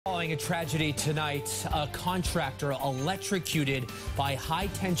Following a tragedy tonight, a contractor electrocuted by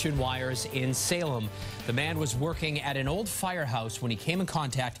high-tension wires in Salem. The man was working at an old firehouse when he came in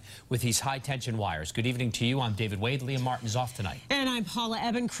contact with these high-tension wires. Good evening to you. I'm David Wade. Liam Martin is off tonight. And I'm Paula.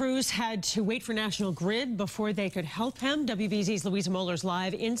 Evan Cruz had to wait for National Grid before they could help him. WBZ's Louisa Moller's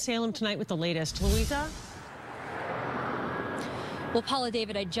live in Salem tonight with the latest. Louisa? Well, Paula,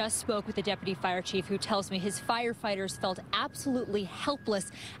 David, I just spoke with the deputy fire chief who tells me his firefighters felt absolutely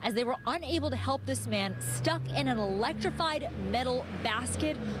helpless as they were unable to help this man stuck in an electrified metal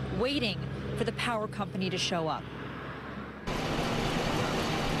basket waiting for the power company to show up.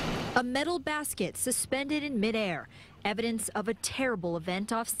 A metal basket suspended in midair, evidence of a terrible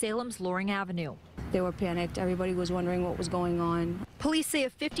event off Salem's Loring Avenue. They were panicked. Everybody was wondering what was going on. Police say a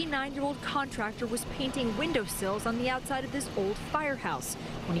 59-year-old contractor was painting windowsills on the outside of this old firehouse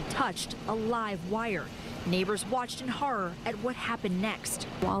when he touched a live wire. Neighbors watched in horror at what happened next.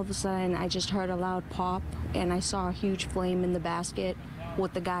 All of a sudden, I just heard a loud pop, and I saw a huge flame in the basket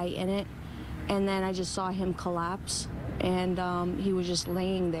with the guy in it. And then I just saw him collapse, and he was just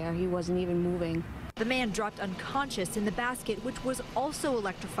laying there. He wasn't even moving. The man dropped unconscious in the basket, which was also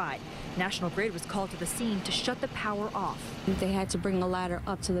electrified. National Grid was called to the scene to shut the power off. They had to bring a ladder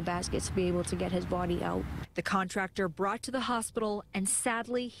up to the basket to be able to get his body out. The contractor brought to the hospital, and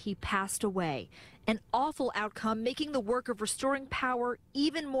sadly, he passed away. An awful outcome, making the work of restoring power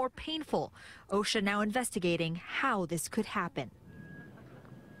even more painful. OSHA now investigating how this could happen.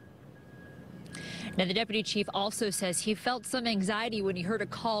 Now, the deputy chief also says he felt some anxiety when he heard a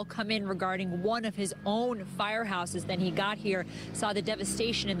call come in regarding one of his own firehouses. Then he got here, saw the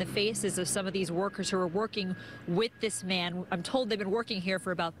devastation in the faces of some of these workers who were working with this man. I'm told they've been working here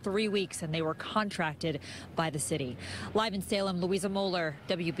for about 3 weeks, and they were contracted by the city. Live in Salem, Louisa Moller,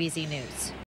 WBZ News.